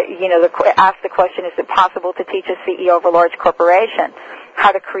 asked the question, is it possible to teach a CEO of a large corporation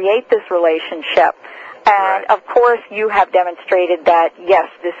how to create this relationship? And, of course, you have demonstrated that, yes,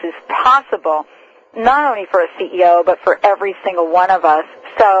 this is possible, not only for a CEO, but for every single one of us.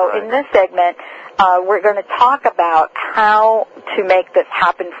 So in this segment, we're going to talk about how to make this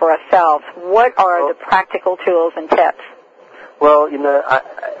happen for ourselves. What are the practical tools and tips? Well,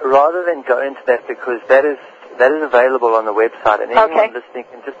 rather than go into that, because that is available on the website, and anyone listening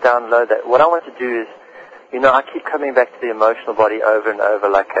can just download that. What I want to do is, I keep coming back to the emotional body over and over,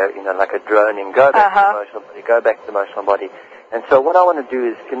 like a droning. Go back to the emotional body. Go back to the emotional body. And so what I want to do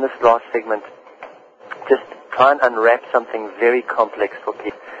is, in this last segment, just try and unwrap something very complex for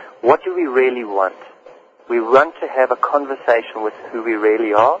people. What do we really want? We want to have a conversation with who we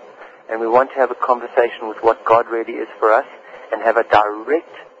really are, and we want to have a conversation with what God really is for us, and have a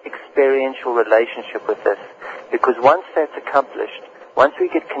direct experiential relationship with this. Because once that's accomplished, once we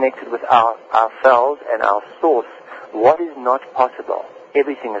get connected with ourselves and our source, what is not possible?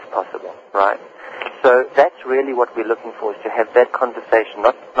 Everything is possible, right? So that's really what we're looking for, is to have that conversation,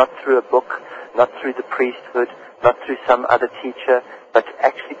 not through a book, not through the priesthood, not through some other teacher, but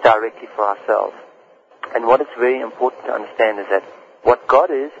actually directly for ourselves. And what is very important to understand is that what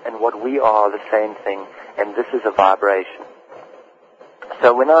God is and what we are the same thing, and this is a vibration.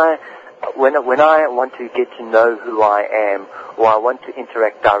 So when I want to get to know who I am, or I want to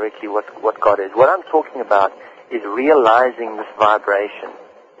interact directly with what God is, what I'm talking about is realizing this vibration,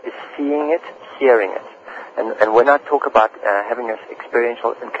 is seeing it, hearing it. And when I talk about having an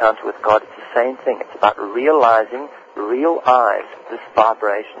experiential encounter with God, it's the same thing. It's about realizing, real eyes, this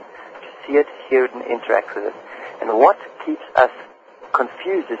vibration, to see it, hear it, and interact with it. And what keeps us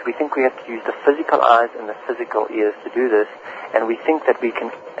confused is we think we have to use the physical eyes and the physical ears to do this, and we think that we can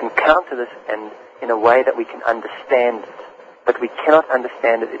encounter this and in a way that we can understand it. But we cannot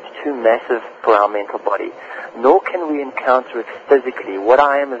understand it. It's too massive for our mental body. Nor can we encounter it physically. What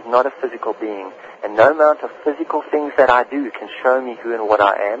I am is not a physical being, and no amount of physical things that I do can show me who and what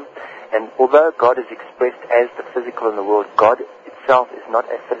I am. And although God is expressed as the physical in the world, God itself is not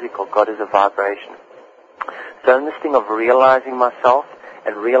a physical. God is a vibration. So in this thing of realizing myself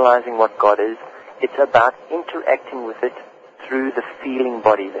and realizing what God is, it's about interacting with it through the feeling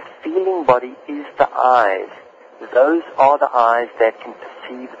body. The feeling body is the eyes. Those are the eyes that can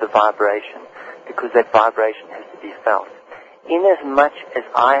perceive the vibration, because that vibration has to be felt. In as much as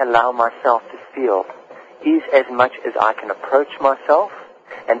I allow myself to feel, is as much as I can approach myself,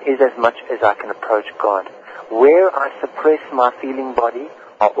 and is as much as I can approach God. Where I suppress my feeling body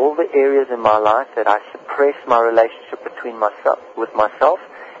are all the areas in my life that I suppress my relationship with myself,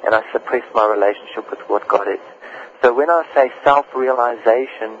 and I suppress my relationship with what God is. So when I say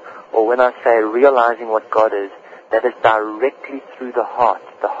self-realization, or when I say realizing what God is, that is directly through the heart.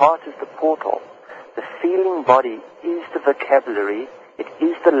 The heart is the portal. The feeling body is the vocabulary. It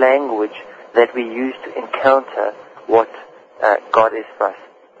is the language that we use to encounter what God is for us.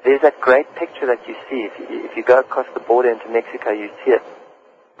 There's that great picture that you see. If you go across the border into Mexico, you see it.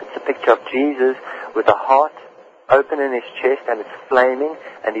 It's a picture of Jesus with a heart open in his chest, and it's flaming,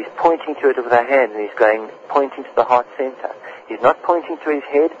 and he's pointing to it with a hand, and he's pointing to the heart center. He's not pointing to his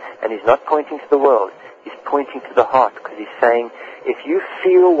head, and he's not pointing to the world. He's pointing to the heart, because he's saying, if you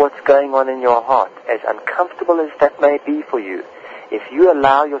feel what's going on in your heart, as uncomfortable as that may be for you, if you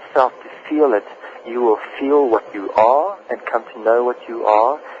allow yourself to feel it, you will feel what you are and come to know what you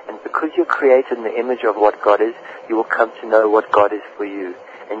are. And because you're created in the image of what God is, you will come to know what God is for you.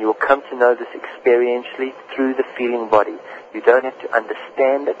 And you will come to know this experientially through the feeling body. You don't have to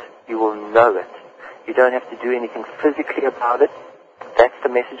understand it. You will know it. You don't have to do anything physically about it. That's the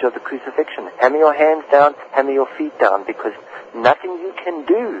message of the crucifixion. Hammer your hands down, hammer your feet down, because nothing you can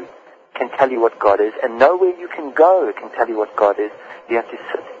do can tell you what God is, and nowhere you can go can tell you what God is. You have to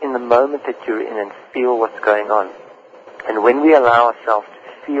sit in the moment that you're in and feel what's going on. And when we allow ourselves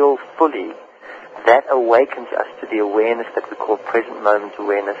to feel fully, that awakens us to the awareness that we call present moment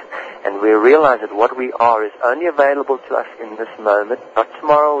awareness. And we realize that what we are is only available to us in this moment, not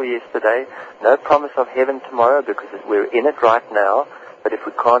tomorrow or yesterday. No promise of heaven tomorrow, because we're in it right now. But if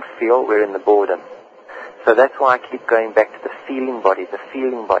we can't feel, we're in the boredom. So that's why I keep going back to the feeling body, the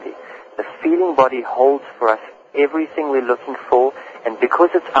feeling body. The feeling body holds for us everything we're looking for, and because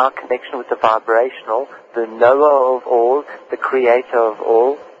it's our connection with the vibrational, the knower of all, the creator of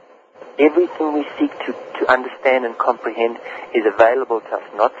all, everything we seek to understand and comprehend is available to us,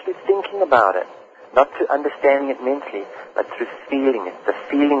 not through thinking about it, not through understanding it mentally, but through feeling it. The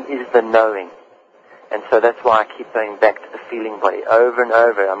feeling is the knowing. And so that's why I keep going back to the feeling body over and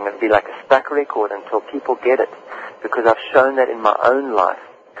over. I'm going to be like a stuck record until people get it, because I've shown that in my own life,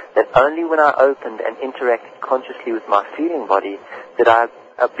 that only when I opened and interacted consciously with my feeling body did I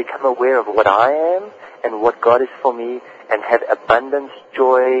become aware of what I am and what God is for me, and have abundance,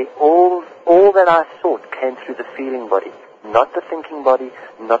 joy, all that I sought came through the feeling body, not the thinking body,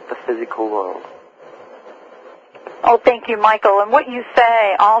 not the physical world. Oh, thank you, Michael. And what you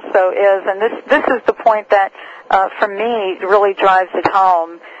say also is, and this is the point that for me really drives it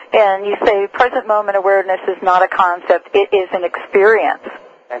home, and you say present moment awareness is not a concept, it is an experience.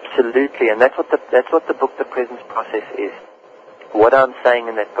 Absolutely, and that's what the book The Presence Process is. What I'm saying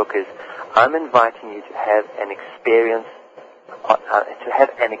in that book is, I'm inviting you to have an experience,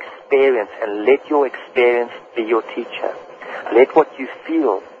 and let your experience be your teacher. Let what you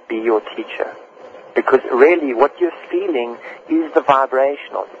feel be your teacher. Because really, what you're feeling is the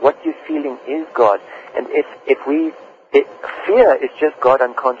vibrational. What you're feeling is God. And fear is just God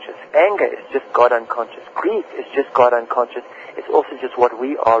unconscious. Anger is just God unconscious. Grief is just God unconscious. It's also just what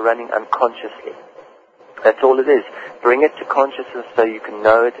we are running unconsciously. That's all it is. Bring it to consciousness so you can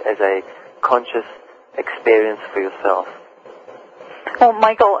know it as a conscious experience for yourself. Well,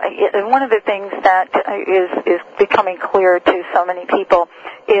 Michael, one of the things that is becoming clear to so many people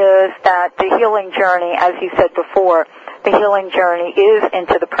is that the healing journey, as you said before, the healing journey is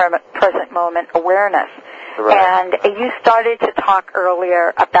into the present moment awareness. Right. And you started to talk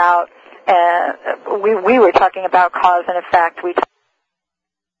earlier about, we were talking about cause and effect. We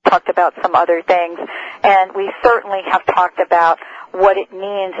talked about some other things, and we certainly have talked about what it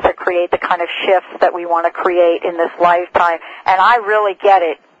means to create the kind of shifts that we want to create in this lifetime. And I really get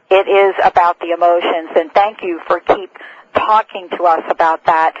it. It is about the emotions, and thank you for keep talking to us about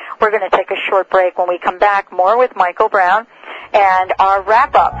that. We're going to take a short break. When we come back, more with Michael Brown and our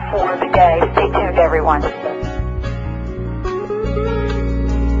wrap-up for the day. Stay tuned, everyone.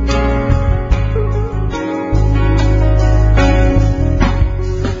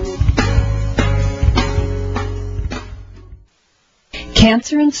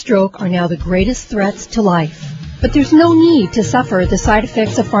 Cancer and stroke are now the greatest threats to life, but there's no need to suffer the side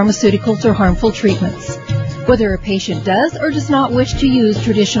effects of pharmaceuticals or harmful treatments. Whether a patient does or does not wish to use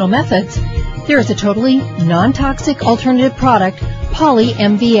traditional methods, there is a totally non-toxic alternative product,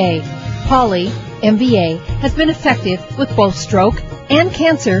 Poly-MVA. Poly-MVA has been effective with both stroke and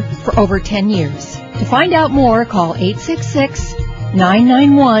cancer for over 10 years. To find out more, call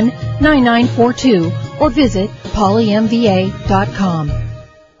 866-991-9942 or visit polymva.com.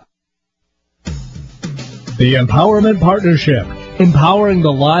 The Empowerment Partnership, empowering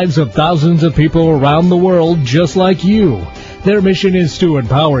the lives of thousands of people around the world just like you. Their mission is to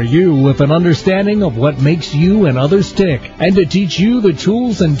empower you with an understanding of what makes you and others tick, and to teach you the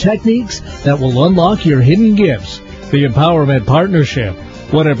tools and techniques that will unlock your hidden gifts. The Empowerment Partnership.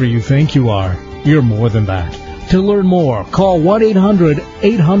 Whatever you think you are, you're more than that. To learn more, call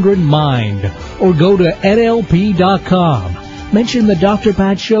 1-800-800-MIND or go to NLP.com. Mention the Dr.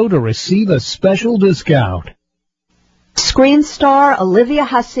 Pat Show to receive a special discount. Screen star Olivia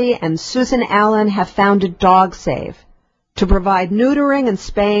Hussey and Susan Allen have founded DogSave to provide neutering and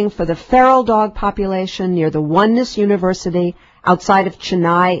spaying for the feral dog population near the Oneness University outside of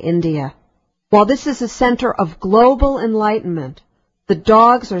Chennai, India. While this is a center of global enlightenment, the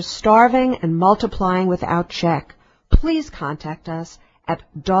dogs are starving and multiplying without check. Please contact us at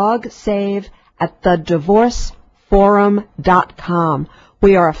dogsave@thedivorceforum.com.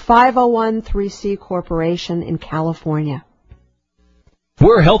 We are a 501(c) corporation in California.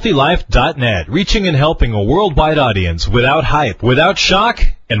 We're HealthyLife.net, reaching and helping a worldwide audience without hype, without shock,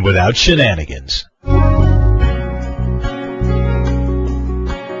 and without shenanigans.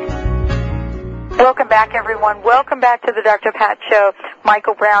 Welcome back, everyone. Welcome back to the Dr. Pat Show.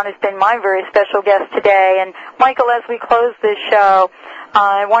 Michael Brown has been my very special guest today. And, Michael, as we close this show,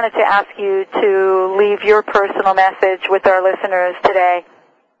 I wanted to ask you to leave your personal message with our listeners today.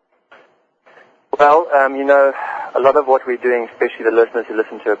 Well, a lot of what we're doing, especially the listeners who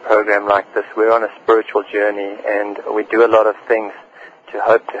listen to a program like this, we're on a spiritual journey, and we do a lot of things to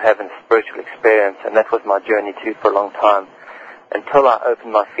hope to have a spiritual experience, and that was my journey, too, for a long time. Until I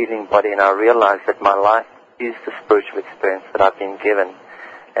opened my feeling body and I realized that my life is the spiritual experience that I've been given,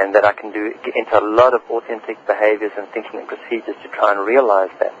 and that I can get into a lot of authentic behaviors and thinking and procedures to try and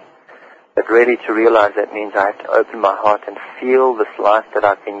realize that. But really to realize that means I have to open my heart and feel this life that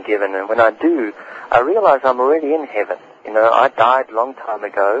I've been given. And when I do, I realize I'm already in heaven. I died a long time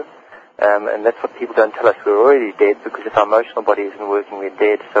ago, and that's what people don't tell us. We're already dead, because if our emotional body isn't working, we're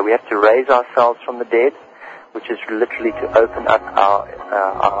dead. So we have to raise ourselves from the dead, which is literally to open up our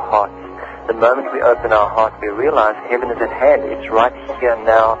hearts. The moment we open our heart, we realize heaven is at hand. It's right here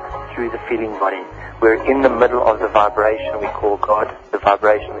now through the feeling body. We're in the middle of the vibration we call God, the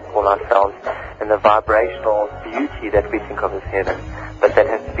vibration we call ourselves, and the vibrational beauty that we think of as heaven. But that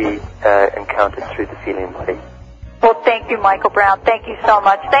has to be encountered through the feeling body. Well, thank you, Michael Brown. Thank you so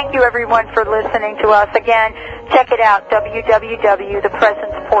much. Thank you, everyone, for listening to us. Again, check it out,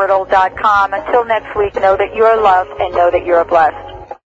 www.thepresenceportal.com. Until next week, know that you are loved and know that you are blessed.